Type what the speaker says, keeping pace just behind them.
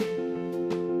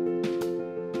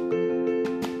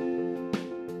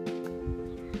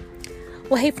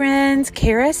Well, hey friends,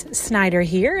 Karis Snyder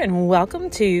here, and welcome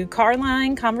to Car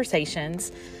Line Conversations.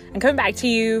 I'm coming back to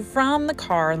you from the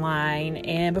car line,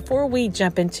 and before we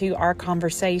jump into our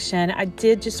conversation, I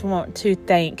did just want to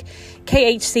thank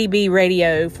KHCB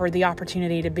Radio for the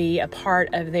opportunity to be a part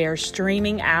of their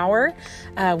streaming hour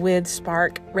with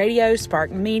Spark Radio,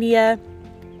 Spark Media.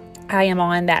 I am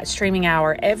on that streaming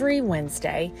hour every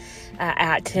Wednesday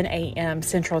at 10 a.m.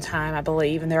 Central Time, I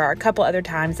believe. And there are a couple other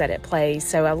times that it plays.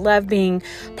 So I love being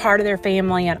part of their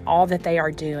family and all that they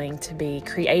are doing to be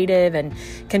creative and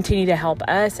continue to help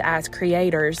us as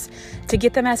creators to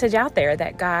get the message out there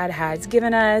that God has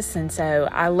given us. And so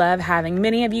I love having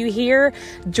many of you here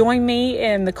join me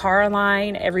in the car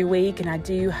line every week. And I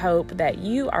do hope that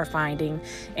you are finding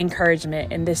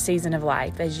encouragement in this season of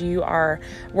life as you are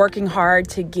working hard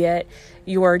to get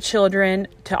your children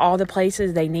to all the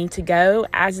places they need to go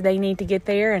as they need to get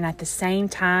there. And at the same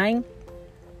time,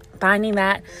 finding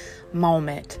that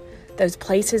moment, those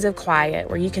places of quiet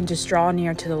where you can just draw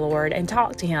near to the Lord and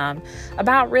talk to Him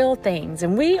about real things.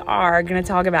 And we are going to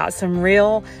talk about some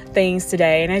real things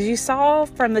today. And as you saw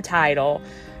from the title,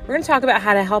 we're going to talk about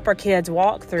how to help our kids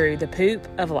walk through the poop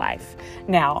of life.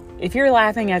 Now, if you're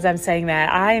laughing as I'm saying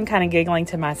that, I am kind of giggling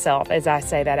to myself as I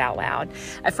say that out loud.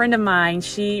 A friend of mine,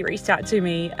 she reached out to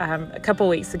me a couple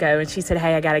weeks ago and she said,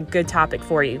 "Hey, I got a good topic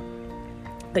for you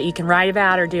that you can write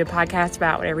about or do a podcast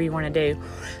about, whatever you want to do."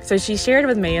 So she shared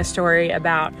with me a story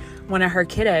about one of her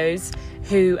kiddos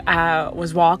who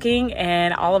was walking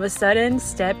and all of a sudden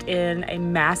stepped in a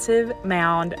massive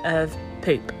mound of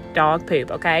poop, dog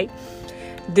poop, okay?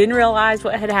 Didn't realize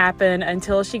what had happened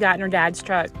until she got in her dad's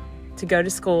truck to go to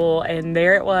school, and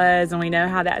there it was, and we know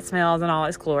how that smells in all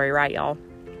its glory, right, y'all?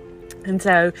 And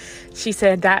so she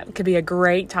said that could be a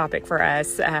great topic for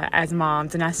us as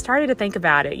moms. And I started to think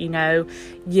about it,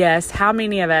 yes, how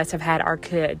many of us have had our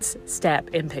kids step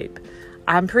in poop?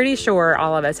 I'm pretty sure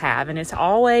all of us have. And it's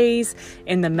always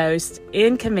in the most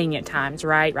inconvenient times,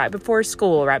 right? Right before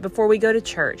school, right before we go to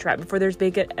church, right before there's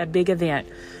a big event,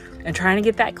 and trying to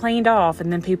get that cleaned off.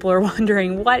 And then people are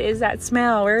wondering, what is that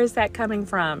smell? Where is that coming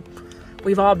from?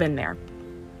 We've all been there.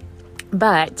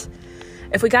 But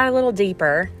if we got a little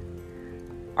deeper,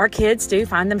 our kids do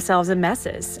find themselves in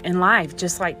messes in life,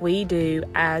 just like we do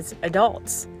as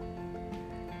adults.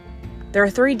 There are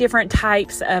 3 different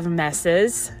types of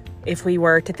messes, if we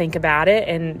were to think about it.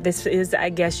 And this is, I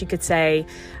guess you could say,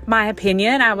 my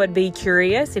opinion. I would be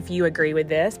curious if you agree with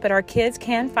this. But our kids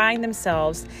can find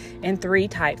themselves in 3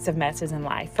 types of messes in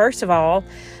life. First of all,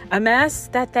 a mess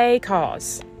that they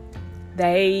cause.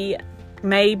 They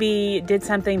maybe did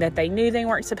something that they knew they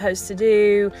weren't supposed to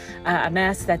do, a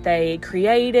mess that they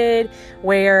created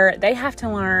where they have to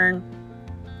learn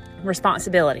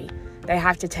responsibility. They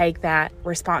have to take that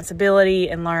responsibility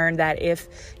and learn that if,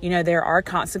 there are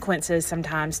consequences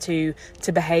sometimes to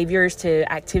behaviors,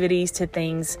 to activities, to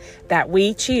things that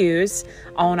we choose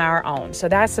on our own. So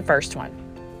that's the first one.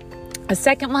 A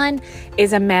second one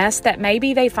is a mess that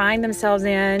maybe they find themselves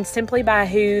in simply by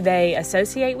who they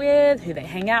associate with, who they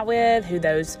hang out with, who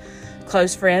those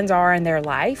close friends are in their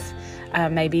life.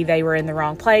 Maybe they were in the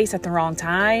wrong place at the wrong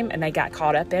time and they got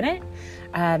caught up in it.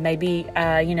 Maybe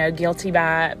guilty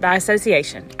by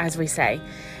association, as we say.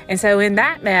 And so in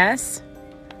that mess,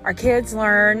 our kids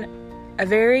learn a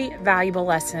very valuable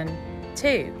lesson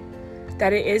too,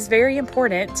 that it is very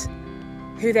important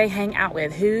who they hang out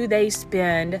with, who they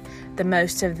spend the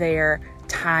most of their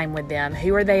time with them,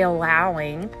 who are they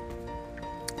allowing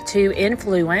to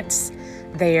influence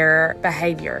their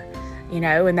behavior,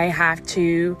 and they have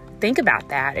to think about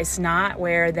that. It's not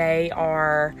where they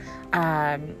are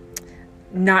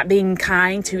not being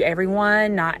kind to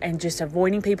everyone, and just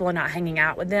avoiding people and not hanging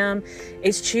out with them.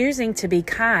 It's choosing to be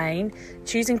kind,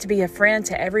 choosing to be a friend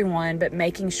to everyone, but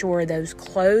making sure those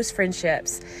close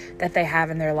friendships that they have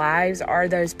in their lives are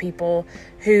those people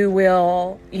who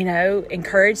will,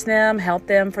 encourage them, help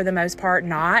them for the most part,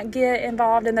 not get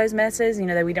involved in those messes.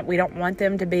 That we don't want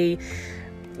them to be,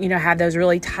 have those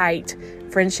really tight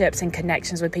friendships and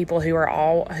connections with people who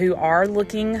are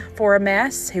looking for a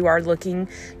mess, who are looking,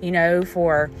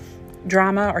 for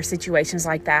drama or situations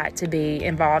like that to be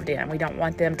involved in. We don't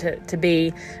want them to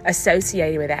be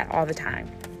associated with that all the time.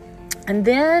 And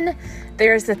then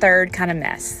there's the third kind of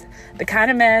mess. The kind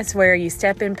of mess where you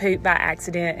step in poop by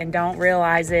accident and don't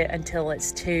realize it until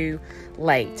it's too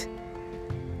late.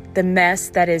 The mess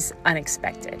that is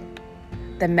unexpected.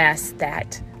 The mess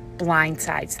that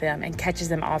blindsides them and catches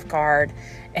them off guard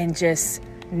and just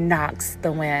knocks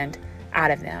the wind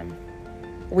out of them.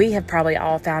 We have probably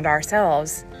all found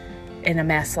ourselves in a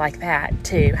mess like that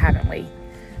too, haven't we?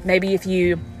 Maybe if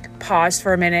you paused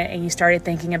for a minute and you started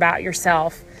thinking about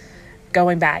yourself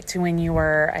going back to when you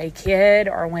were a kid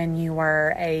or when you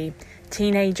were a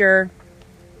teenager,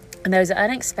 and those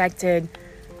unexpected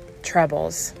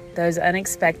troubles, those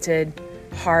unexpected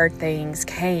hard things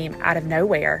came out of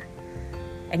nowhere,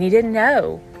 and you didn't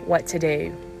know what to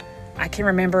do. I can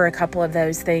remember a couple of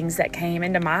those things that came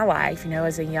into my life,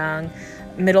 as a young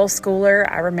middle schooler.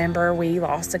 I remember we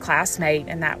lost a classmate,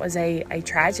 and that was a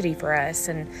tragedy for us,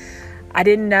 and I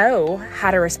didn't know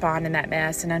how to respond in that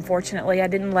mess, and unfortunately I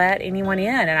didn't let anyone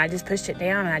in, and I just pushed it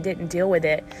down, and I didn't deal with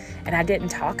it, and I didn't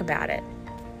talk about it.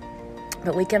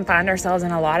 But we can find ourselves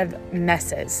in a lot of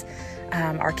messes.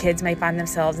 Our kids may find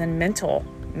themselves in mental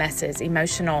messes,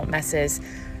 emotional messes,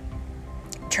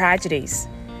 tragedies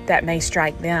that may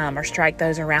strike them or strike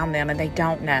those around them, and they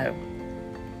don't know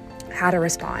how to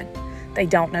respond. They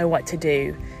don't know what to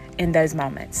do in those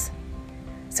moments.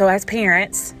 So as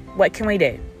parents, what can we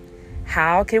do?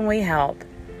 How can we help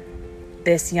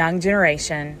this young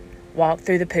generation walk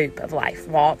through the poop of life,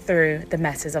 walk through the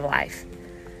messes of life?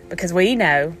 Because we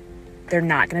know they're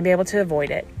not going to be able to avoid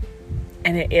it,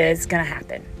 and it is going to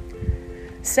happen.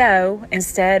 So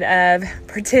instead of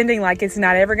pretending like it's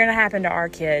not ever going to happen to our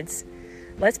kids,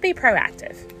 let's be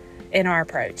proactive in our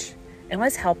approach, and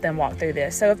let's help them walk through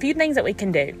this. So a few things that we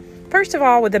can do. First of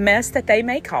all, with the mess that they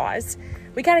may cause,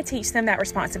 we got to teach them that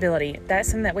responsibility. That's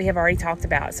something that we have already talked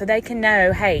about. So they can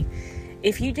know, hey,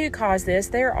 if you do cause this,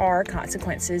 there are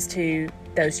consequences to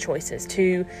those choices,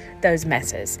 to those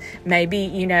messes. Maybe,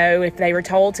 if they were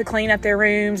told to clean up their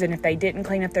rooms, and if they didn't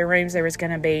clean up their rooms, there was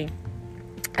going to be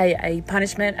a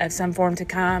punishment of some form to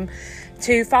come.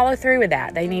 To follow through with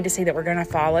that, they need to see that we're going to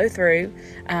follow through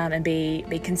and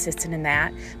be consistent in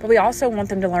that. But we also want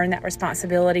them to learn that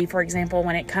responsibility, for example,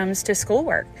 when it comes to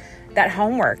schoolwork, that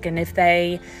homework. And if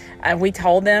we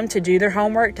told them to do their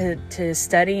homework, to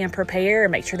study and prepare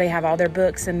and make sure they have all their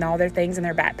books and all their things in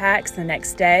their backpacks the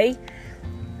next day,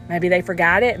 maybe they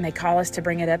forgot it and they call us to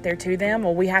bring it up there to them.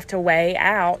 Well, we have to weigh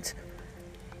out,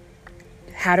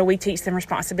 how do we teach them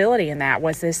responsibility in that?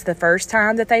 Was this the first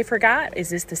time that they forgot? Is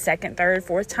this the second, third,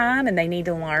 fourth time? And they need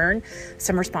to learn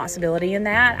some responsibility in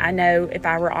that. I know, if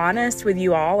I were honest with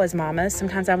you all as mamas,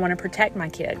 sometimes I want to protect my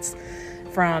kids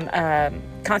from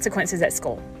consequences at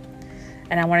school.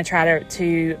 And I want to try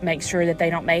to make sure that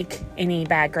they don't make any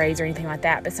bad grades or anything like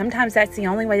that. But sometimes that's the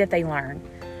only way that they learn.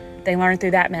 They learn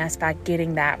through that mess by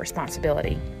getting that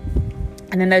responsibility.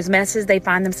 And then those messes they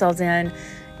find themselves in,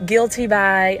 guilty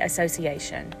by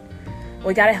association.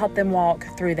 We got to help them walk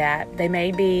through that. They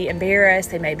may be embarrassed,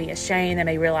 they may be ashamed, they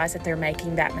may realize that they're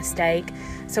making that mistake.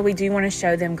 So we do want to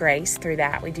show them grace through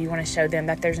that. We do want to show them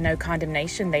that there's no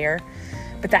condemnation there.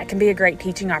 But that can be a great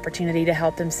teaching opportunity to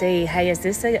help them see, hey, is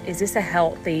this a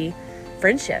healthy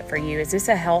friendship for you? Is this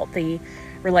a healthy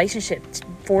relationship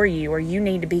for you? Or you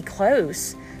need to be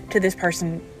close to this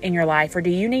person in your life? Or do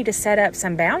you need to set up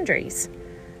some boundaries?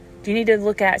 Do you need to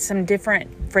look at some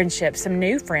different friendships, some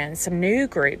new friends, some new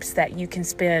groups that you can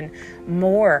spend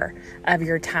more of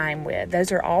your time with?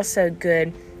 Those are also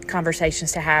good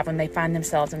conversations to have when they find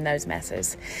themselves in those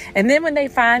messes. And then when they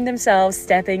find themselves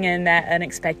stepping in that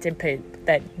unexpected poop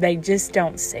that they just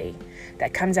don't see,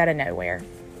 that comes out of nowhere,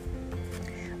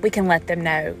 we can let them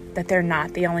know that they're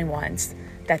not the only ones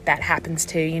that happens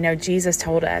to. Jesus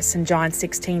told us in John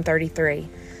 16:33,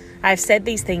 I have said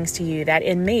these things to you, that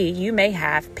in me you may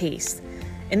have peace.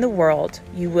 In the world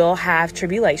you will have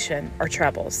tribulation or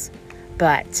troubles,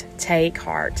 but take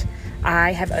heart.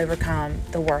 I have overcome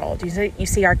the world. You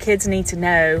see, our kids need to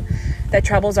know that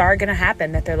troubles are going to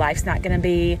happen, that their life's not going to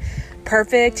be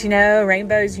perfect,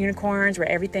 rainbows, unicorns, where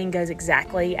everything goes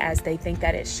exactly as they think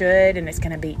that it should, and it's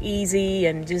going to be easy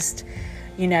and just,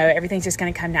 everything's just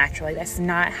going to come naturally. That's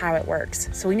not how it works.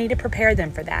 So we need to prepare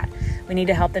them for that. We need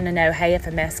to help them to know, hey, if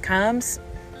a mess comes,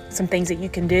 some things that you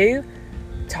can do,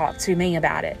 talk to me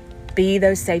about it. Be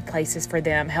those safe places for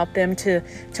them. Help them to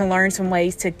learn some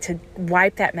ways to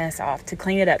wipe that mess off, to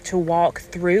clean it up, to walk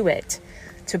through it,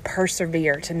 to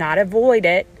persevere, to not avoid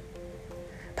it,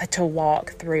 but to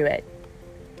walk through it.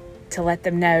 To let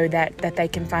them know that they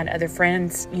can find other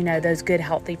friends, those good,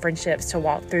 healthy friendships, to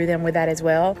walk through them with that as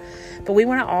well. But we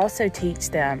want to also teach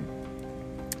them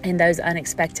in those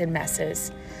unexpected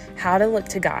messes how to look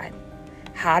to God,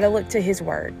 how to look to His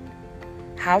Word,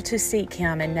 how to seek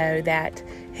Him and know that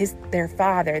their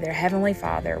Father, their Heavenly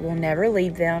Father, will never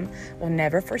leave them, will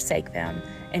never forsake them,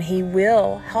 and He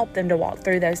will help them to walk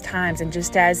through those times. And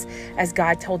just as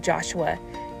God told Joshua,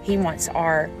 He wants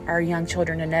our young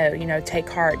children to know, take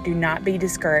heart, do not be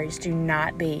discouraged, do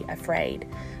not be afraid,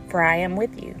 for I am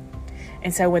with you.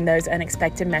 And so when those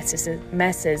unexpected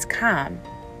messes come,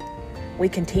 we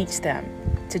can teach them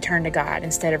to turn to God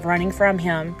instead of running from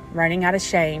Him, running out of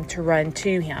shame, to run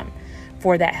to Him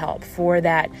for that help, for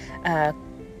that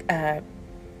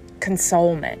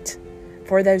consolement,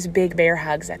 for those big bear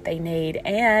hugs that they need,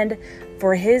 and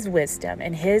for His wisdom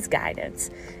and His guidance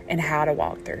and how to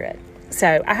walk through it.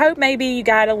 So I hope maybe you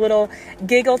got a little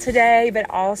giggle today, but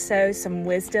also some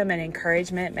wisdom and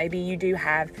encouragement. Maybe you do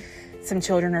have some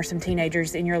children or some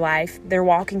teenagers in your life. They're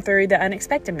walking through the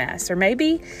unexpected mess. Or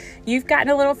maybe you've gotten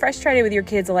a little frustrated with your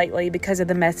kids lately because of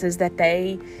the messes that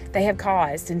they have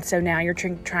caused. And so now you're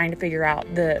trying to figure out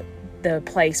the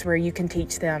place where you can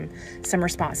teach them some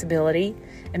responsibility.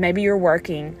 And maybe you're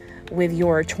working with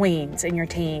your tweens and your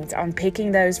teens on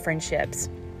picking those friendships,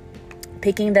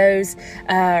 picking those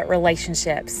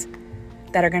relationships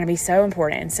that are going to be so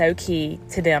important and so key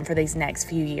to them for these next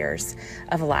few years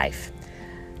of life.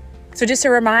 So just a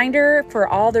reminder for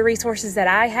all the resources that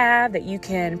I have that you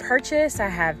can purchase. I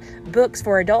have books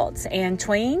for adults and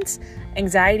tweens,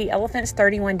 Anxiety Elephants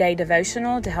 31-Day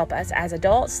Devotional to help us as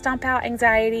adults stomp out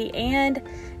anxiety, and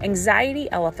Anxiety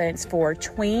Elephants for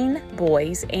tween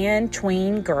boys and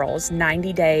tween girls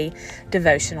 90-day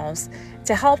devotionals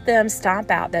to help them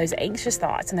stomp out those anxious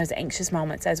thoughts and those anxious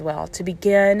moments as well, to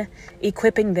begin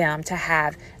equipping them to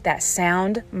have that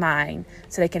sound mind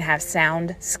so they can have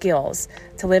sound skills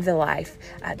to live the life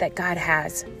that God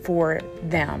has for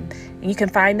them. And you can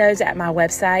find those at my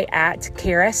website at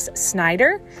Karis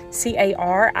Snider,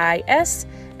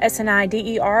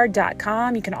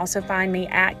 CarisSnider.com. You can also find me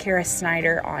at Karis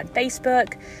Snider on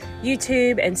Facebook,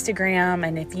 YouTube, Instagram,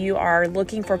 and if you are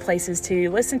looking for places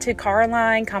to listen to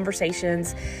Carline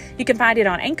Conversations, you can find it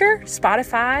on Anchor,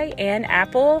 Spotify, and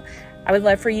Apple. I would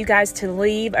love for you guys to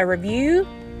leave a review.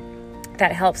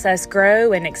 That helps us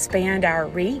grow and expand our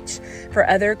reach for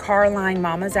other Carline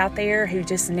mamas out there who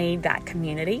just need that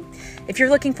community. If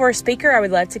you're looking for a speaker, I would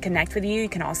love to connect with you. You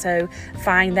can also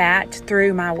find that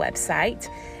through my website.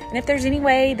 And if there's any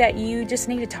way that you just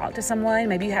need to talk to someone,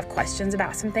 maybe you have questions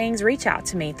about some things, reach out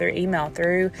to me through email,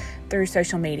 through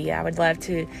social media. I would love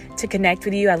to connect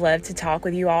with you. I love to talk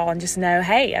with you all and just know,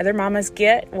 hey, other mamas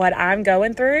get what I'm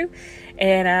going through,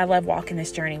 and I love walking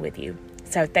this journey with you.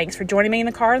 So thanks for joining me in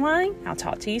the Carline. I'll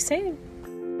talk to you soon.